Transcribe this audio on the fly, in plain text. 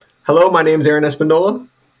Hello, my name is Aaron Espindola,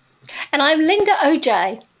 And I'm Linda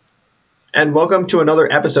OJ. and welcome to another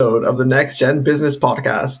episode of the Next Gen Business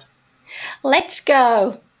Podcast. Let's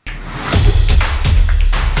go.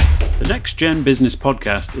 The Next Gen Business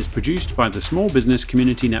Podcast is produced by the Small Business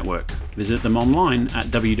Community Network. Visit them online at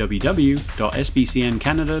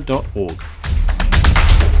www.sbcncanada.org.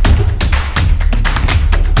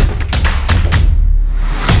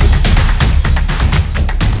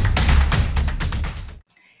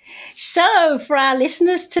 So, for our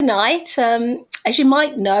listeners tonight, as you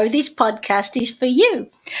might know, this podcast is for you,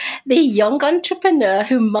 the young entrepreneur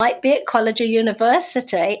who might be at college or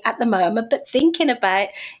university at the moment, but thinking about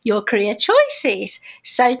your career choices.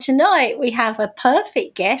 So tonight we have a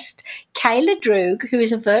perfect guest, Kayla Droog, who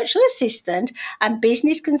is a virtual assistant and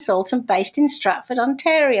business consultant based in Stratford,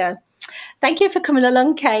 Ontario. Thank you for coming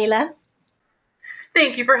along, Kayla.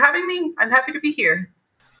 Thank you for having me. I'm happy to be here.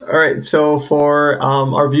 All right, so for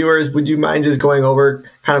our viewers, would you mind just going over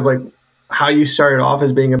kind of like how you started off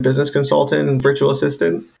as being a business consultant and virtual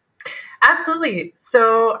assistant? Absolutely.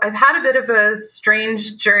 So I've had a bit of a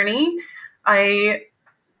strange journey. I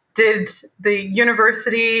did the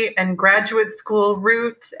university and graduate school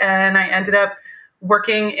route, and I ended up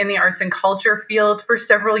working in the arts and culture field for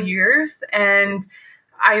several years. And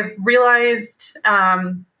I realized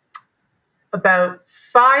about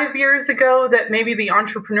 5 years ago that maybe the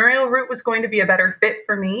entrepreneurial route was going to be a better fit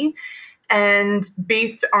for me. And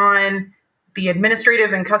based on the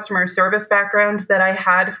administrative and customer service background that I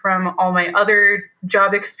had from all my other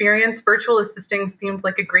job experience, virtual assisting seemed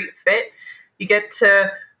like a great fit. You get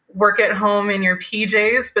to work at home in your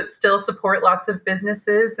PJs, but still support lots of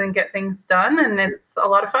businesses and get things done. And it's a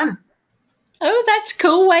lot of fun. Oh, that's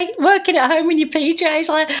cool. Working at home in your PJs.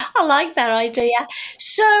 I like that idea.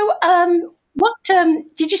 So, what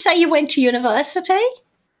did you say you went to university?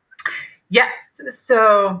 Yes.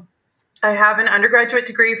 So I have an undergraduate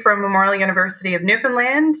degree from Memorial University of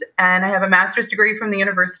Newfoundland, and I have a master's degree from the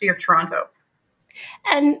University of Toronto.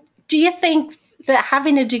 And do you think that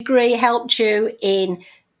having a degree helped you in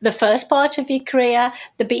the first part of your career,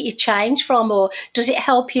 the bit you changed from, or does it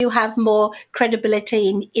help you have more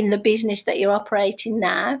credibility in the business that you're operating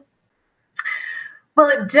now? Well,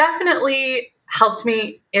 it definitely helped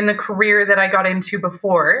me in the career that I got into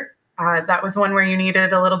before. That was one where you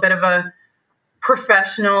needed a little bit of a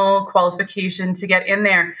professional qualification to get in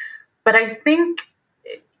there. But I think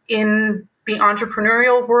in the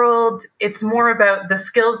entrepreneurial world, it's more about the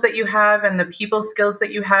skills that you have and the people skills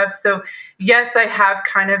that you have. So yes, I have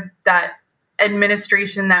kind of that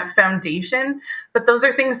administration, that foundation, but those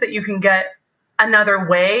are things that you can get another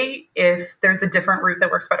way if there's a different route that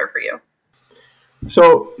works better for you.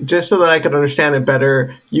 So just so that I could understand it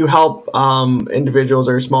better, you help individuals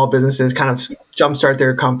or small businesses kind of jumpstart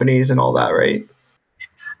their companies and all that, right?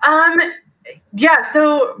 Yeah,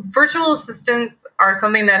 so virtual assistants are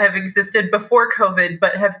something that have existed before COVID,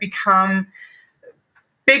 but have become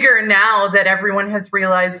bigger now that everyone has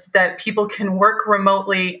realized that people can work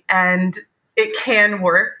remotely and it can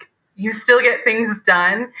work. You still get things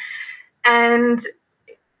done. And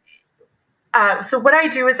so what I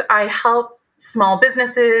do is I help small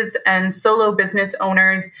businesses and solo business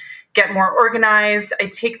owners get more organized. I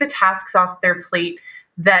take the tasks off their plate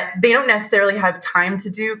that they don't necessarily have time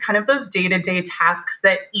to do, kind of those day-to-day tasks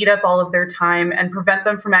that eat up all of their time and prevent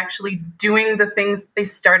them from actually doing the things they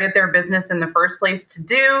started their business in the first place to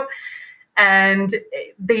do. And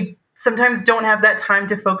they sometimes don't have that time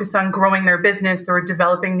to focus on growing their business or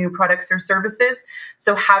developing new products or services.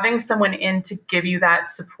 So having someone in to give you that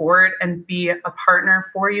support and be a partner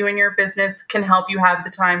for you in your business can help you have the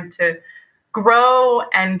time to grow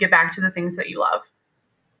and get back to the things that you love.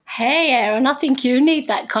 Hey, Aaron, I think you need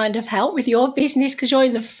that kind of help with your business because you're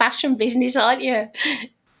in the fashion business, aren't you?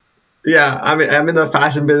 Yeah, I'm in the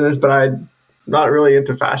fashion business, but I'm not really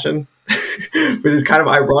into fashion, which is kind of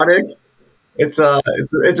ironic. It's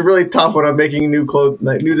really tough when I'm making new clothes,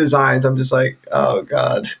 like new designs. I'm just like, oh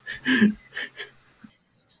God.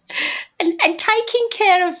 And taking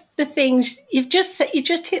care of the things you just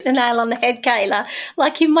hit the nail on the head, Kayla.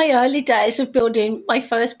 Like in my early days of building my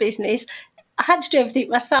first business, I had to do everything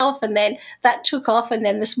myself, and then that took off, and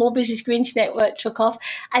then the Small Business Community Network took off.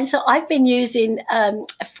 And so I've been using a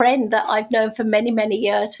friend that I've known for many, many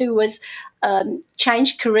years who was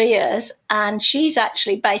changed careers, and she's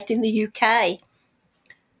actually based in the UK.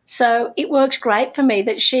 So it works great for me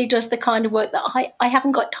that she does the kind of work that I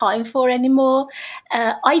haven't got time for anymore.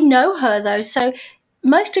 I know her, though. So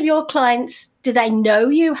most of your clients, do they know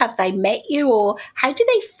you? Have they met you? Or how do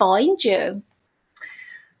they find you?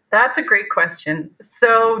 That's a great question.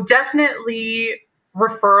 So definitely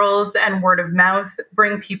referrals and word of mouth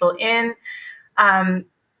bring people in.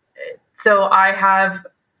 So I have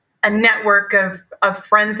a network of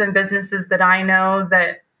friends and businesses that I know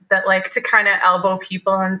that like to kind of elbow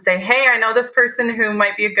people and say, hey, I know this person who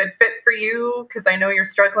might be a good fit for you because I know you're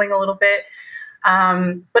struggling a little bit.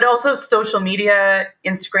 But also social media,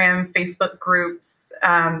 Instagram, Facebook groups.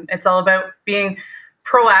 It's all about being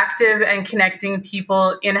proactive and connecting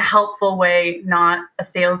people in a helpful way, not a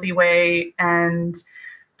salesy way, and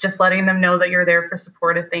just letting them know that you're there for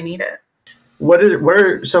support if they need it. What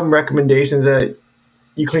are some recommendations that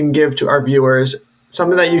you can give to our viewers?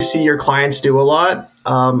 Something that you see your clients do a lot,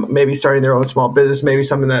 maybe starting their own small business, maybe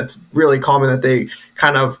something that's really common that they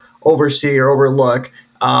kind of oversee or overlook.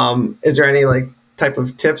 Is there any like type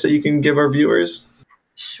of tips that you can give our viewers?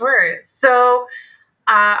 Sure. So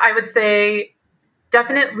I would say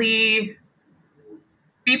definitely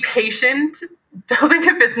be patient. Building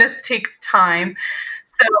a business takes time.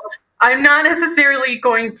 So I'm not necessarily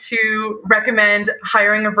going to recommend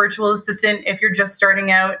hiring a virtual assistant if you're just starting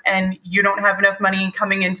out and you don't have enough money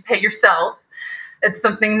coming in to pay yourself. It's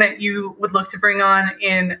something that you would look to bring on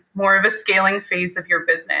in more of a scaling phase of your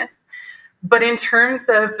business. But in terms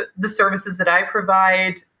of the services that I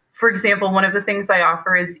provide, for example, one of the things I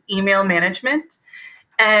offer is email management.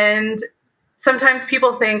 And sometimes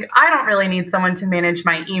people think, I don't really need someone to manage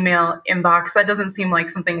my email inbox. That doesn't seem like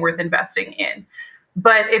something worth investing in.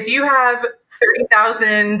 But if you have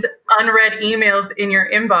 30,000 unread emails in your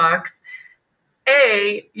inbox,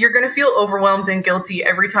 A, you're going to feel overwhelmed and guilty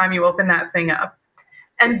every time you open that thing up.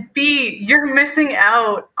 And B, you're missing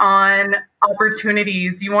out on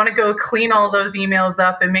opportunities. You want to go clean all those emails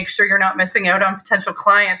up and make sure you're not missing out on potential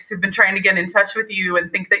clients who've been trying to get in touch with you and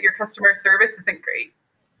think that your customer service isn't great.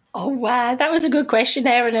 Oh, wow. That was a good question,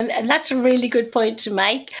 Erin, and that's a really good point to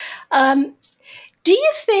make. Do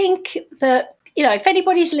you think that, if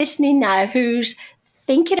anybody's listening now who's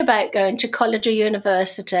thinking about going to college or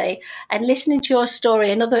university and listening to your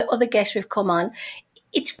story and other guests we've come on,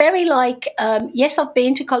 it's very like, yes, I've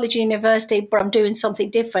been to college or university, but I'm doing something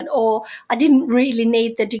different, or I didn't really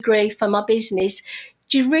need the degree for my business.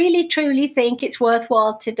 Do you really, truly think it's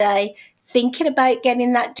worthwhile today thinking about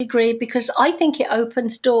getting that degree? Because I think it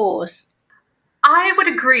opens doors. I would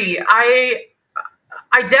agree. I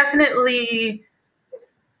definitely,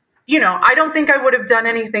 I don't think I would have done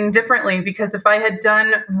anything differently, because if I had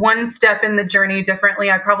done one step in the journey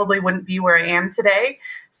differently, I probably wouldn't be where I am today.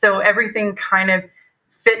 So everything kind of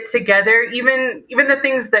fit together. Even the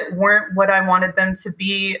things that weren't what I wanted them to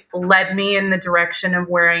be led me in the direction of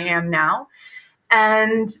where I am now.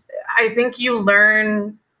 And I think you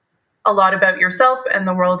learn a lot about yourself and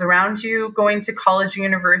the world around you going to college or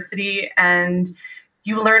university, and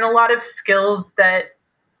you learn a lot of skills that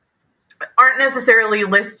aren't necessarily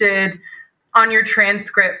listed on your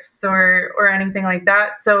transcripts or anything like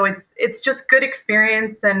that. So it's just good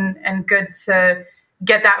experience and good to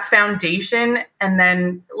get that foundation. And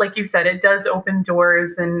then, like you said, it does open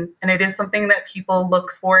doors, and it is something that people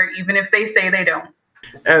look for, even if they say they don't.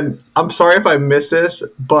 And I'm sorry if I missed this,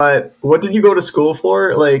 but what did you go to school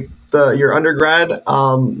for? Like your undergrad,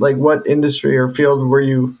 like what industry or field were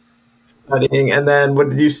you studying? And then what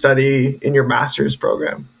did you study in your master's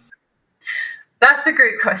program? That's a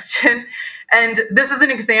great question. And this is an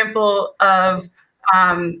example of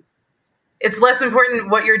it's less important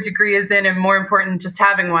what your degree is in and more important just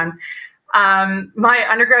having one. My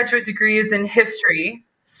undergraduate degree is in history.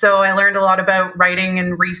 So I learned a lot about writing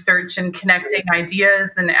and research and connecting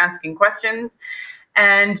ideas and asking questions.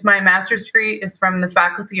 And my master's degree is from the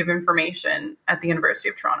Faculty of Information at the University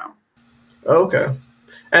of Toronto. Okay.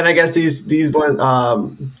 And I guess these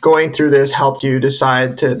going through this helped you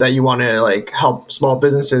decide that you want to like help small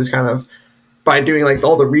businesses kind of by doing like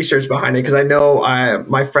all the research behind it. Because I know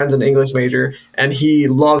my friend's an English major and he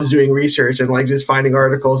loves doing research and like just finding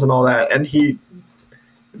articles and all that. And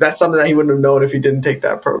that's something that he wouldn't have known if he didn't take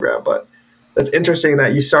that program. But that's interesting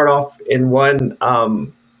that you start off in one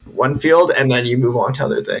field and then you move on to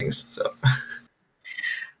other things. So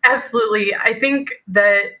absolutely. I think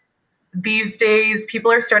that these days,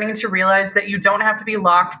 people are starting to realize that you don't have to be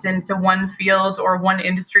locked into one field or one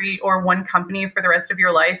industry or one company for the rest of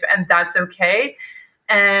your life, and that's okay.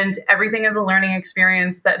 And everything is a learning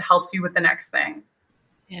experience that helps you with the next thing.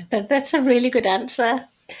 Yeah, that's a really good answer.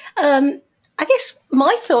 I guess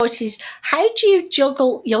my thought is, how do you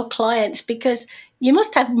juggle your clients? Because you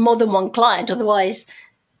must have more than one client, otherwise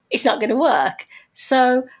it's not going to work.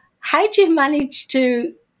 So how do you manage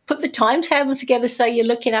to put the timetable together so you're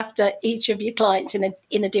looking after each of your clients in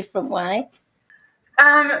a different way?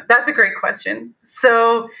 That's a great question.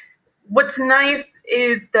 So what's nice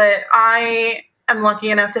is that I am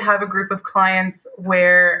lucky enough to have a group of clients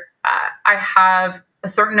where I have a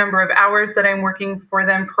certain number of hours that I'm working for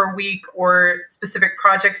them per week, or specific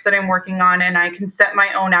projects that I'm working on, and I can set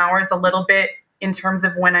my own hours a little bit in terms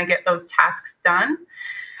of when I get those tasks done.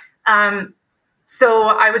 So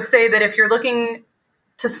I would say that if you're looking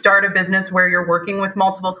to start a business where you're working with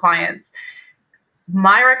multiple clients,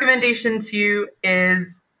 my recommendation to you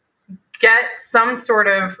is get some sort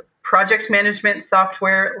of project management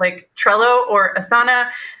software like Trello or Asana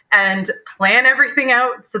and plan everything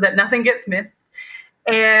out so that nothing gets missed,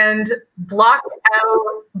 and block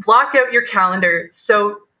out your calendar.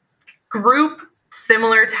 So group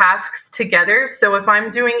similar tasks together. So if I'm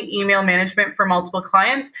doing email management for multiple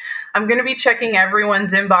clients, I'm going to be checking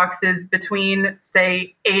everyone's inboxes between,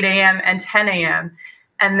 say, 8 a.m. and 10 a.m.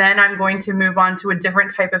 And then I'm going to move on to a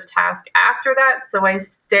different type of task after that. So I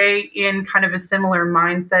stay in kind of a similar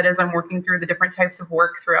mindset as I'm working through the different types of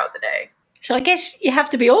work throughout the day. So I guess you have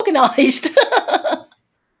to be organized.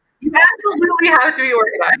 You absolutely have to be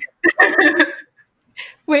organized.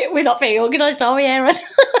 We're not very organized, are we, Aaron?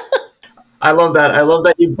 I love that. I love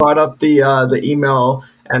that you brought up the email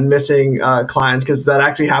and missing clients, because that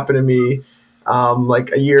actually happened to me.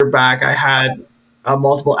 Like a year back, I had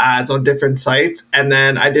multiple ads on different sites, and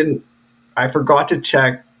then I forgot to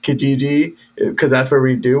check Kijiji, because that's where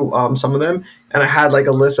we do some of them. And I had like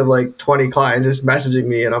a list of like 20 clients just messaging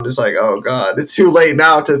me, and I'm just like, oh God, it's too late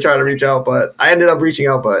now to try to reach out. But I ended up reaching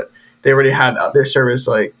out, but they already had their service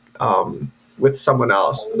like with someone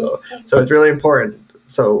else. So it's really important.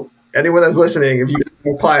 So anyone that's listening, if you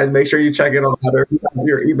have clients, make sure you check in on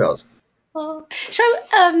your emails. So,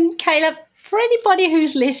 Caleb, for anybody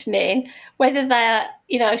who's listening, whether they're,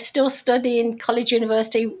 still studying college,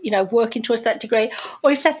 university, working towards that degree,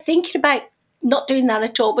 or if they're thinking about not doing that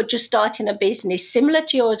at all, but just starting a business similar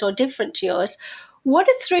to yours or different to yours, what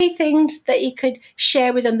are 3 things that you could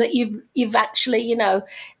share with them that you've actually,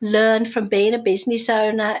 learned from being a business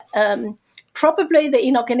owner? Probably that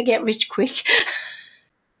you're not going to get rich quick.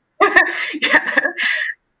 Yeah.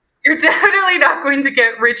 You're definitely not going to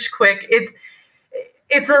get rich quick.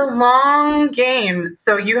 It's a long game.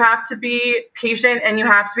 So you have to be patient and you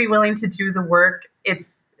have to be willing to do the work.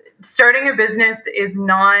 Starting a business is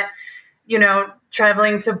not,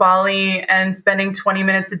 traveling to Bali and spending 20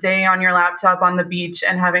 minutes a day on your laptop on the beach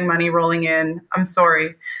and having money rolling in. I'm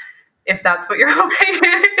sorry if that's what you're hoping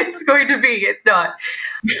it's going to be. It's not.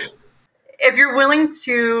 If you're willing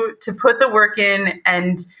to put the work in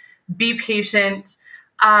and be patient,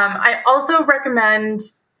 I also recommend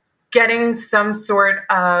getting some sort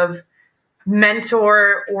of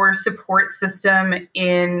mentor or support system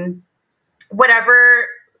in whatever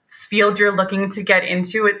field you're looking to get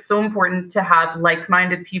into. It's so important to have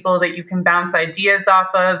like-minded people that you can bounce ideas off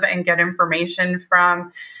of and get information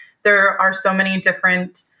from. There are so many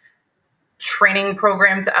different training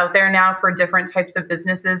programs out there now for different types of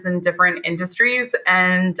businesses and different industries,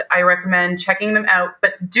 and I recommend checking them out.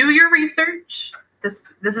 But do your research.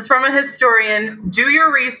 This is from a historian. Do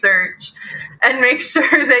your research and make sure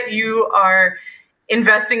that you are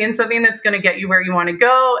investing in something that's going to get you where you want to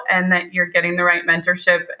go, and that you're getting the right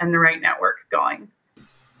mentorship and the right network going.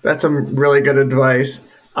 That's some really good advice.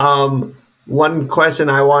 One question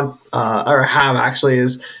I want or have actually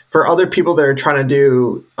is for other people that are trying to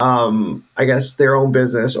do, I guess, their own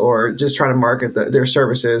business or just trying to market their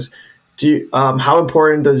services. How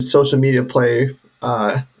important does social media play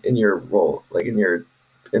in your role, like in your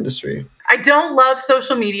industry? I don't love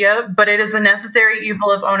social media, but it is a necessary evil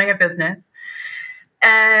of owning a business.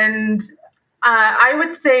 And I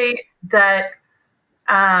would say that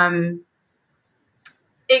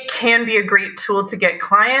it can be a great tool to get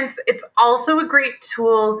clients. It's also a great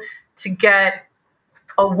tool to get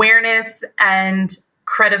awareness and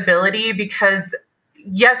credibility, because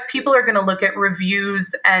yes, people are going to look at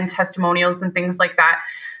reviews and testimonials and things like that,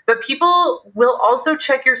 but people will also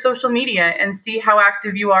check your social media and see how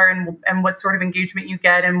active you are and what sort of engagement you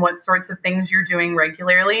get and what sorts of things you're doing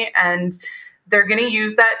regularly. And they're going to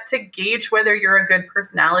use that to gauge whether you're a good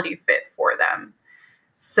personality fit for them.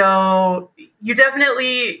 So you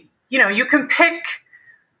definitely, you can pick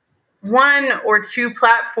 1 or 2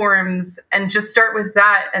 platforms and just start with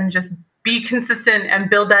that and just be consistent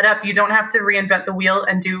and build that up. You don't have to reinvent the wheel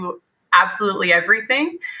and do absolutely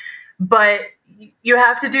everything, but you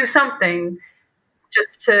have to do something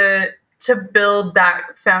just to build that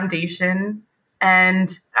foundation.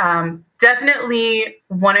 And definitely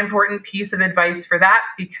one important piece of advice for that,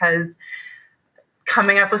 because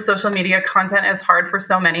coming up with social media content is hard for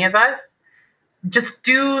so many of us. Just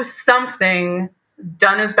do something.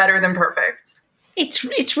 Done is better than perfect.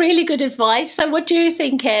 It's really good advice. So what do you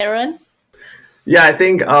think, Aaron? Yeah, I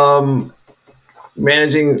think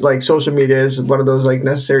managing like social media is one of those like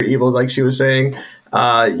necessary evils, like she was saying.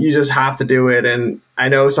 You just have to do it, and I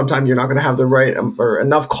know sometimes you're not going to have the right or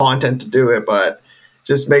enough content to do it, but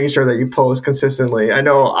just making sure that you post consistently. I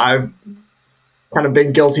know I've kind of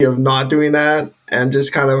been guilty of not doing that, and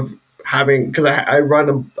just kind of having, because I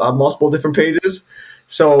run multiple different pages,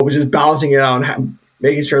 so just balancing it out and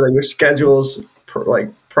making sure that your schedule's like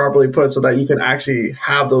properly put so that you can actually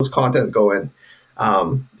have those content going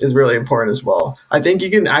is really important as well. I think you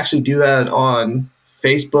can actually do that on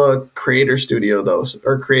Facebook Creator Studio though,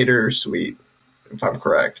 or Creator Suite, if I'm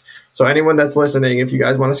correct. So anyone that's listening, if you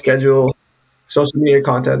guys want to schedule social media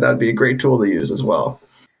content, that'd be a great tool to use as well.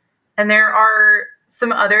 And there are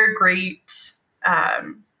some other great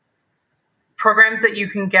programs that you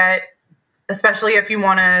can get, especially if you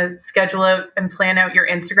want to schedule out and plan out your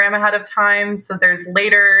Instagram ahead of time. So there's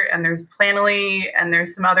Later and there's Planoly and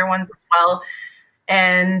there's some other ones as well.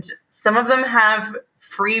 And some of them have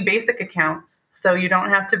free basic accounts, so you don't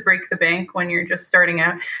have to break the bank when you're just starting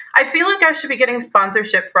out. I feel like I should be getting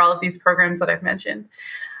sponsorship for all of these programs that I've mentioned.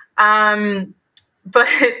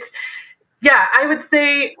 But yeah, I would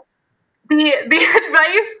say the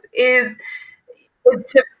advice is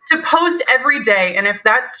to post every day. And if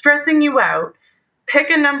that's stressing you out, pick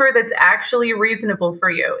a number that's actually reasonable for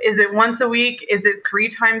you. Is it once a week? Is it 3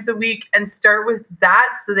 times a week? And start with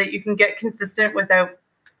that so that you can get consistent without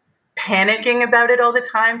panicking about it all the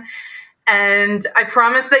time. And I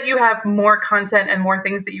promise that you have more content and more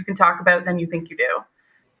things that you can talk about than you think you do.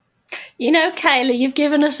 You know, Kayla, you've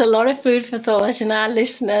given us a lot of food for thought, and our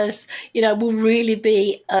listeners, will really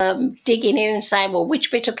be digging in and saying, well, which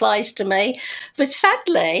bit applies to me? But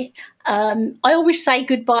sadly, I always say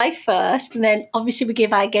goodbye first, and then obviously we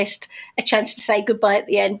give our guest a chance to say goodbye at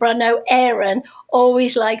the end. But I know Aaron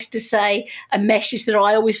always likes to say a message that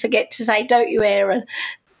I always forget to say, don't you, Aaron?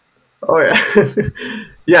 Oh, yeah.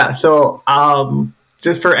 Yeah, so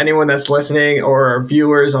just for anyone that's listening or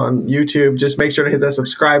viewers on YouTube, just make sure to hit that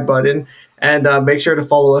subscribe button and make sure to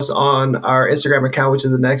follow us on our Instagram account, which is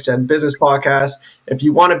the Next Gen Business Podcast. If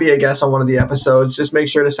you want to be a guest on one of the episodes, just make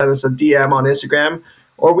sure to send us a DM on Instagram.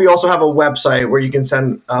 Or we also have a website where you can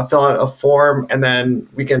fill out a form, and then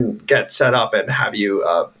we can get set up and have you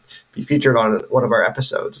be featured on one of our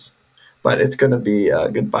episodes. But it's going to be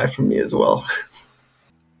goodbye from me as well.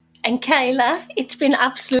 And Kayla, it's been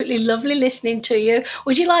absolutely lovely listening to you.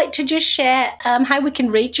 Would you like to just share how we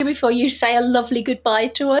can reach you before you say a lovely goodbye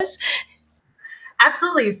to us?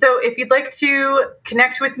 Absolutely. So if you'd like to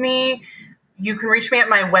connect with me, you can reach me at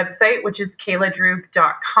my website, which is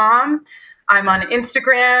kayladroog.com. I'm on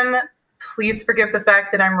Instagram. Please forgive the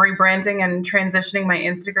fact that I'm rebranding and transitioning my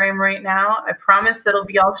Instagram right now. I promise it'll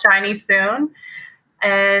be all shiny soon.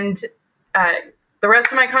 And the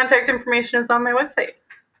rest of my contact information is on my website.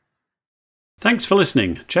 Thanks for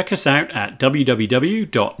listening. Check us out at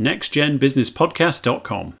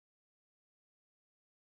www.nextgenbusinesspodcast.com.